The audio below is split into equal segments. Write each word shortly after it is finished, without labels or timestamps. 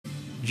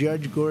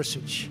Judge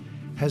Gorsuch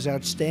has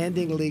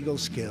outstanding legal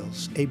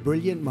skills, a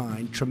brilliant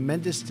mind,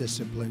 tremendous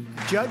discipline.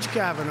 Judge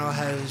Kavanaugh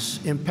has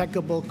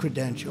impeccable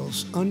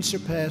credentials,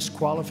 unsurpassed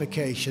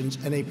qualifications,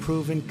 and a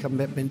proven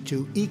commitment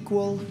to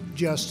equal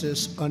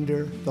justice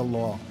under the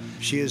law.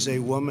 She is a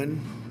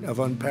woman of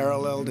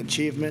unparalleled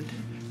achievement,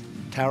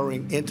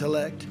 towering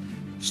intellect,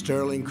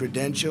 sterling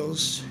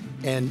credentials,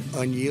 and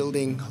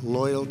unyielding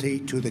loyalty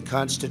to the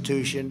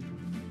Constitution.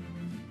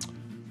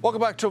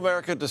 Welcome back to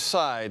America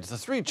Decides. The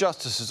three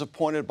justices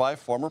appointed by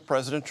former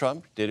President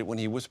Trump, did it when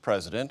he was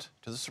president,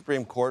 to the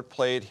Supreme Court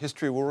played,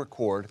 history will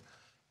record,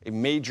 a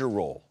major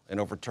role in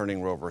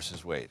overturning Roe v.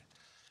 Wade.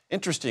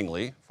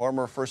 Interestingly,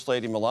 former First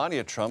Lady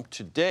Melania Trump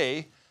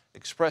today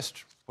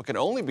expressed what can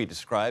only be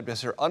described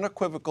as her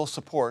unequivocal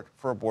support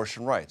for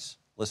abortion rights.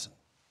 Listen.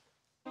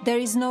 There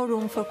is no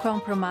room for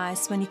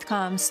compromise when it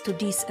comes to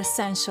this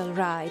essential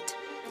right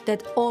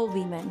that all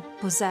women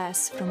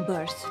possess from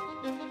birth.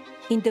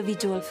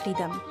 Individual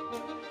freedom.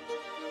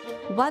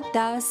 What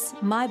does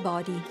my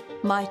body,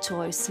 my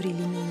choice really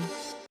mean?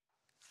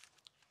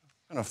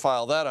 I'm going to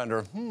file that under,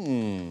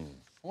 I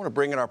want to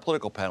bring in our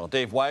political panel,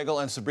 Dave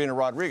Weigel and Sabrina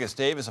Rodriguez.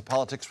 Dave is a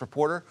politics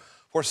reporter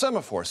for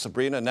Semafor.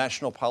 Sabrina, a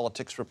national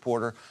politics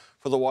reporter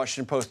for the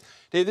Washington Post.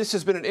 Dave, this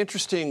has been an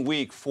interesting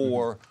week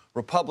for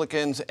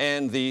Republicans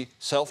and the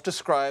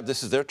self-described,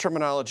 this is their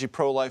terminology,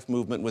 pro-life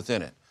movement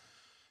within it.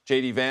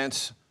 J.D.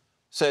 Vance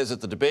says at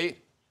the debate,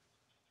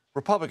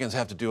 Republicans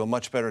have to do a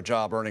much better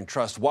job earning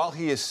trust. While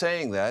he is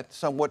saying that,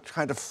 somewhat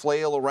kind of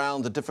flail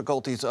around the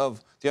difficulties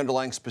of the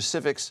underlying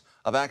specifics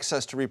of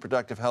access to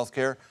reproductive health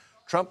care,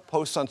 Trump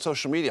posts on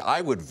social media,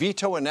 I would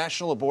veto a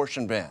national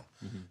abortion ban.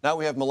 Now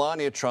we have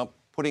Melania Trump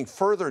putting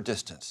further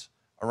distance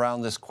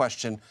around this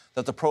question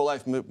that the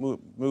pro-life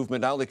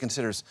movement not only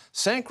considers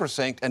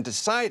sacrosanct and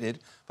decided,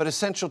 but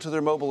essential to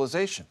their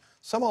mobilization.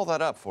 Sum all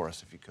that up for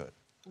us, if you could.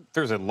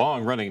 There's a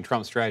long-running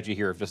Trump strategy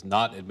here of just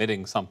not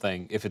admitting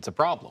something if it's a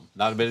problem,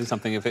 not admitting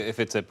something if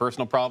it's a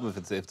personal problem,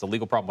 if it's a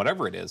legal problem,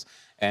 whatever it is.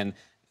 And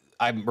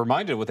I'm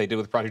reminded of what they did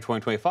with Project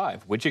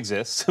 2025, which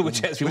exists,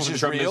 which has people from the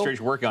Trump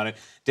administration working on it,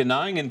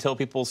 denying until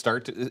people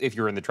start to, if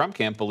you're in the Trump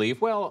camp,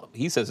 believe, well,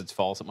 he says it's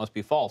false, it must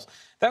be false.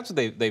 That's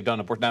what they've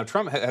done. Now,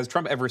 has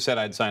Trump ever said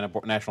I'd sign a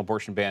national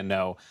abortion ban?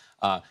 No.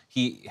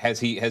 Has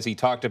he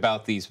talked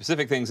about the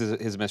specific things his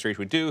administration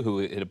would do, who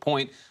it'd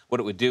appoint, what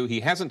it would do?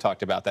 He hasn't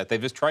talked about that. They've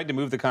just tried to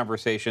move the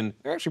conversation.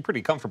 They're actually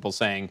pretty comfortable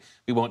saying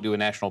we won't do a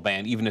national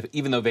ban,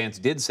 even though Vance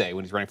did say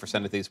when he's running for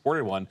Senate that he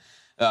supported one,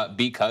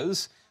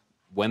 because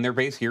when their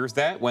base hears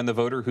that, when the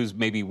voter who's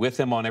maybe with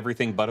him on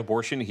everything but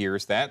abortion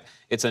hears that,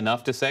 it's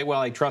enough to say, well,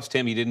 I trust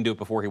him. He didn't do it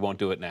before. He won't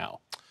do it now.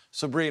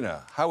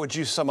 Sabrina, how would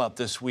you sum up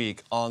this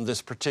week on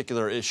this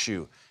particular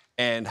issue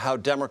and how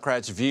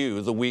Democrats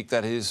view the week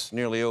that is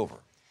nearly over?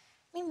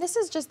 I mean, this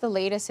is just the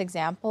latest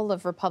example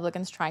of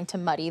Republicans trying to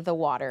muddy the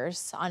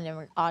waters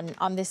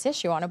on this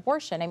issue, on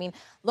abortion. I mean,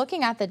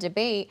 looking at the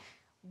debate,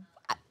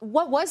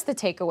 what was the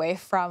takeaway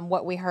from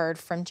what we heard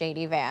from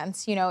J.D.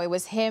 Vance? You know, it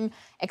was him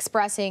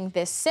expressing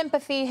this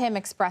sympathy, him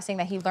expressing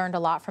that he learned a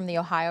lot from the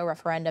Ohio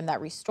referendum that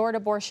restored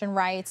abortion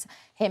rights,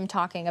 him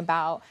talking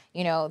about,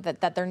 you know,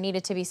 that there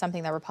needed to be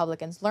something that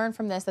Republicans learned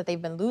from this, that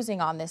they've been losing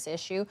on this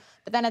issue.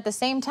 But then at the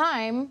same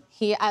time,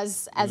 he,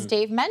 as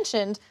Dave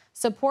mentioned,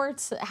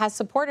 has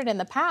supported in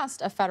the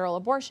past a federal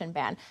abortion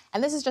ban.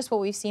 And this is just what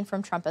we've seen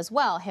from Trump as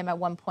well. Him at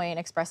one point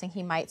expressing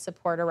he might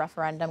support a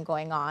referendum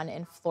going on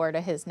in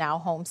Florida, his now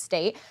home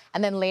state,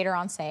 and then later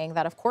on saying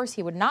that, of course,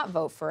 he would not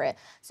vote for it.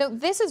 So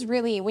this is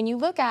really, when you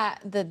look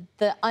at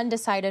the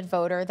undecided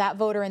voter, that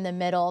voter in the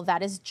middle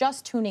that is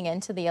just tuning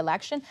into the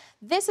election,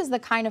 this is the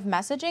kind of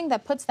messaging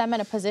that puts them in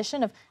a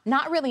position of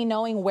not really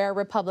knowing where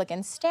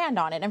Republicans stand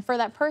on it. And for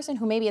that person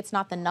who maybe it's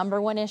not the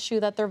 #1 issue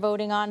that they're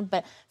voting on,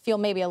 but feel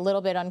maybe a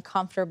little bit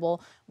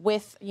uncomfortable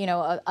with, you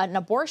know, an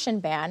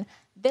abortion ban,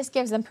 this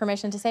gives them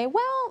permission to say,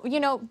 well, you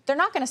know, they're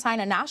not going to sign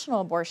a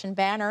national abortion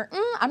ban, or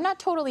I'm not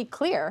totally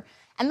clear.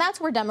 And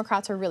that's where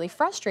Democrats are really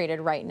frustrated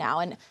right now.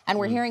 And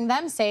we're hearing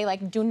them say,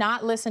 like, do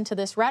not listen to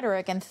this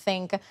rhetoric and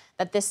think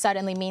that this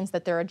suddenly means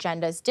that their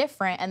agenda is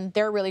different. And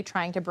they're really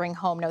trying to bring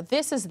home, no,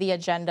 this is the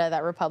agenda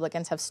that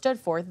Republicans have stood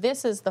for.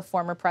 This is the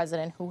former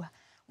president who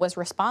was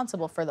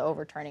responsible for the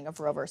overturning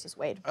of Roe versus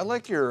Wade. I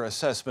like your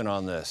assessment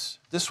on this.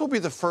 This will be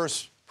the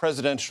first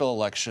presidential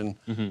election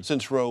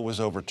since Roe was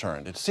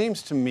overturned. It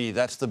seems to me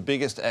that's the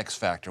biggest X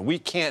factor. We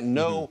can't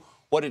know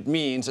what it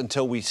means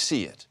until we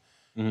see it.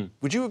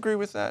 Would you agree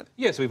with that?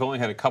 Yes, we've only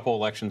had a couple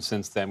elections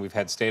since then. We've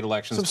had state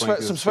elections.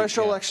 Some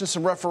special elections,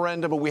 some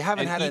referenda, but we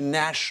haven't had a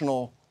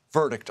national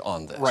verdict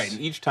on this. Right.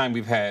 And each time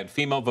we've had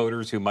female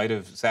voters who might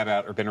have sat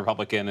out or been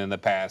Republican in the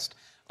past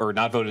or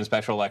not voted in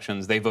special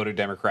elections, they voted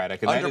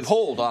Democratic. And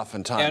underpolled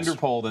oftentimes.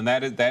 Underpolled, and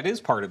that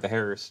is part of the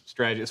Harris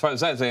strategy, as far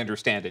as I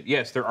understand it.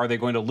 Yes, are they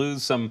going to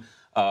lose some,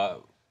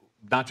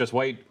 not just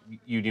white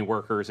union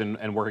workers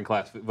and working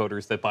class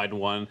voters that Biden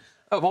won?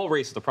 Of all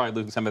races, they're probably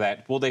losing some of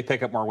that. Will they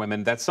pick up more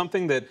women? That's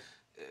something that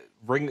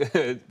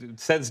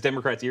says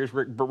Democrats' ears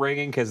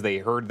ringing because they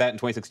heard that in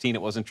 2016.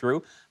 It wasn't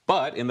true.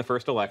 But in the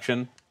first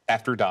election,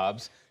 after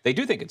Dobbs, they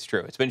do think it's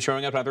true. It's been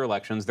showing up in other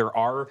elections. There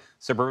are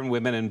suburban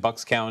women in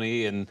Bucks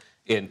County and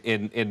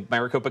in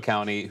Maricopa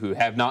County who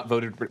have not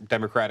voted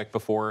Democratic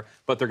before,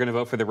 but they're going to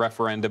vote for the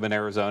referendum in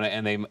Arizona,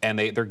 and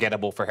they're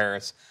gettable for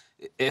Harris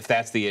if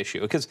that's the issue.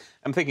 Because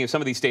I'm thinking of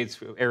some of these states,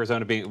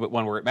 Arizona being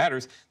one where it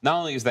matters, not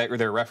only is that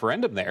their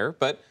referendum there,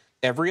 but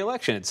every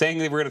election. It's saying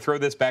that we're going to throw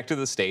this back to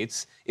the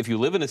states. If you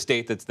live in a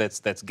state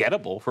that's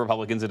gettable for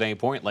Republicans at any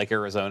point, like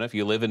Arizona, if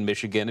you live in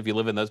Michigan, if you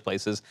live in those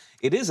places,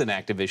 it is an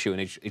active issue in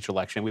each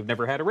election. We've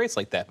never had a race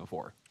like that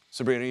before.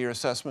 Sabrina, your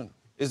assessment?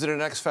 Is it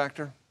an X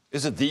factor?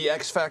 Is it the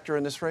X factor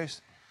in this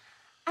race?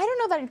 I don't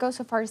know that it goes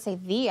so far to say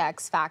the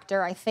X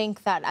factor. I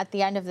think that at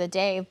the end of the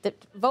day, the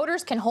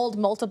voters can hold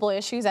multiple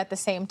issues at the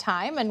same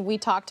time. And we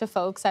talk to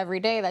folks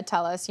every day that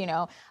tell us, you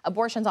know,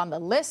 abortion's on the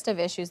list of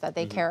issues that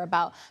they care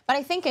about. But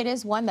I think it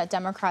is one that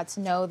Democrats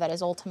know that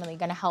is ultimately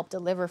going to help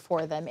deliver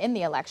for them in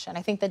the election.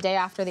 I think the day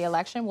after the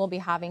election, we'll be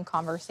having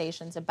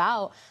conversations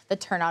about the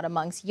turnout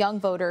amongst young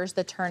voters,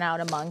 the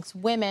turnout amongst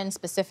women,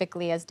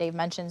 specifically, as Dave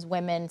mentions,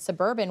 women,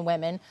 suburban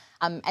women.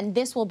 And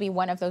this will be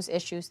one of those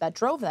issues that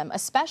drove them,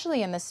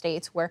 especially in the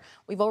states where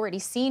we've already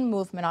seen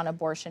movement on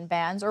abortion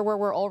bans, or where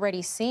we're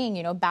already seeing,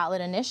 you know,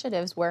 ballot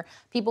initiatives where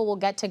people will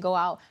get to go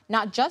out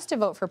not just to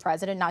vote for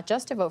president, not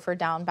just to vote for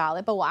down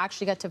ballot, but will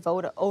actually get to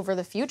vote over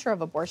the future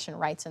of abortion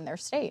rights in their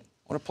state.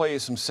 I want to play you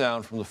some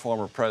sound from the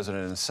former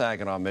president in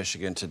Saginaw,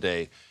 Michigan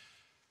today.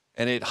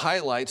 And it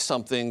highlights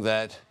something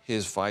that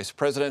his vice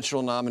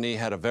presidential nominee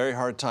had a very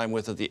hard time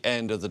with at the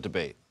end of the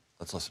debate.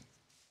 Let's listen.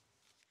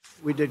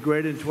 We did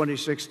great in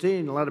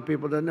 2016. A lot of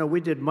people don't know. We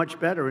did much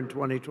better in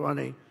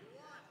 2020.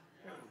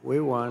 We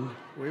won.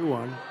 We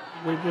won.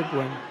 We did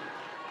win.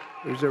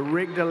 It was a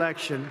rigged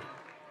election.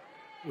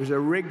 It was a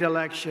rigged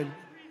election.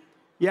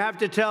 You have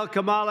to tell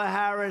Kamala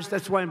Harris,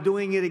 that's why I'm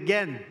doing it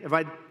again. If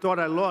I thought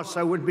I lost,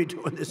 I wouldn't be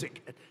doing this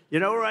again. You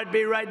know where I'd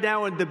be right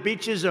now? On the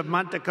beaches of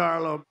Monte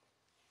Carlo.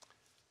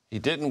 He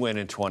didn't win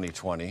in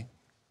 2020.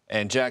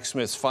 And Jack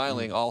Smith's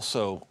filing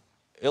also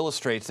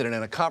illustrates that in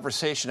a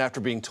conversation after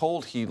being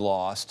told he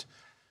lost,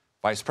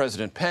 Vice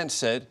President Pence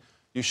said,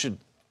 you should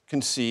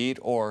concede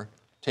or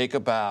take a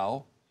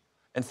bow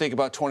and think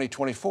about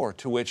 2024,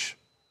 to which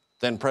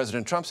then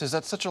President Trump says,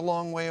 that's such a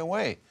long way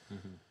away.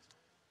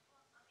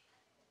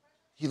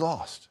 He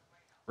lost.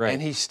 Right.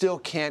 And he still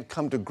can't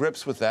come to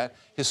grips with that.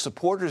 His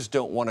supporters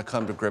don't want to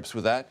come to grips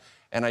with that.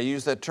 And I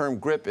use that term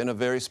grip in a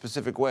very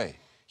specific way.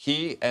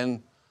 He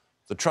and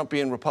the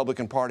Trumpian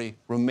Republican Party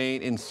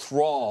remain in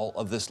thrall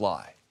of this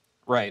lie.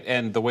 Right,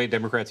 and the way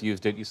Democrats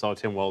used it, you saw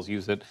Tim Wells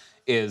use it,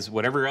 is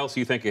whatever else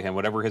you think of him,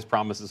 whatever his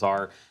promises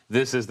are,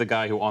 this is the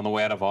guy who on the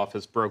way out of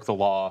office broke the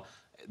law,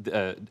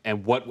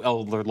 and what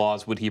other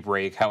laws would he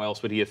break? How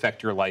else would he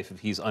affect your life if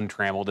he's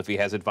untrammeled, if he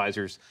has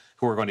advisors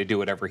who are going to do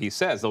whatever he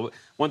says? The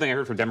one thing I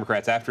heard from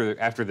Democrats after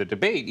the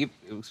debate,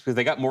 because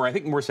they got more, I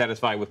think, more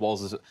satisfied with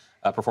Walz's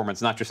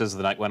performance, not just as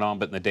the night went on,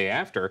 but in the day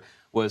after,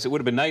 was it would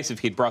have been nice if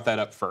he'd brought that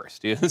up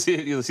first. You'll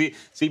see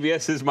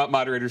CBS's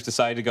moderators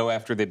decided to go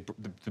after the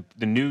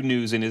new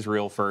news in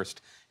Israel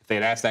first. If they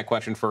had asked that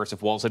question first,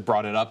 if Walz had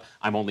brought it up,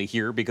 I'm only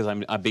here because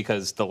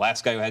the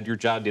last guy who had your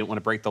job didn't want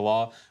to break the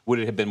law, would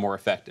it have been more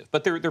effective?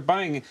 But they're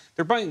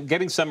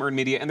getting some earned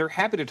media, and they're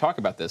happy to talk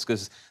about this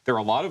because there are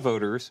a lot of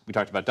voters. We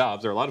talked about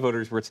Dobbs. There are a lot of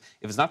voters where if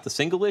it's not the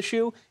single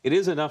issue, it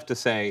is enough to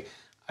say,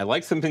 I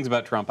like some things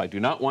about Trump. I do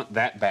not want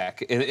that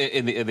back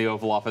in the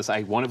Oval Office.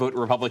 I want to vote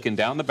Republican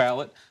down the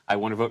ballot. I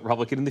want to vote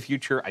Republican in the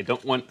future. I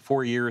don't want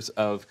 4 years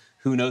of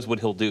who knows what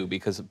he'll do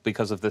because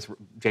of this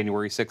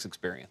January 6th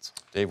experience.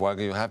 Dave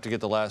Weigel, you have to get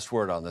the last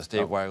word on this.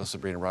 Dave Weigel,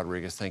 Sabrina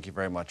Rodriguez, thank you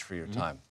very much for your time.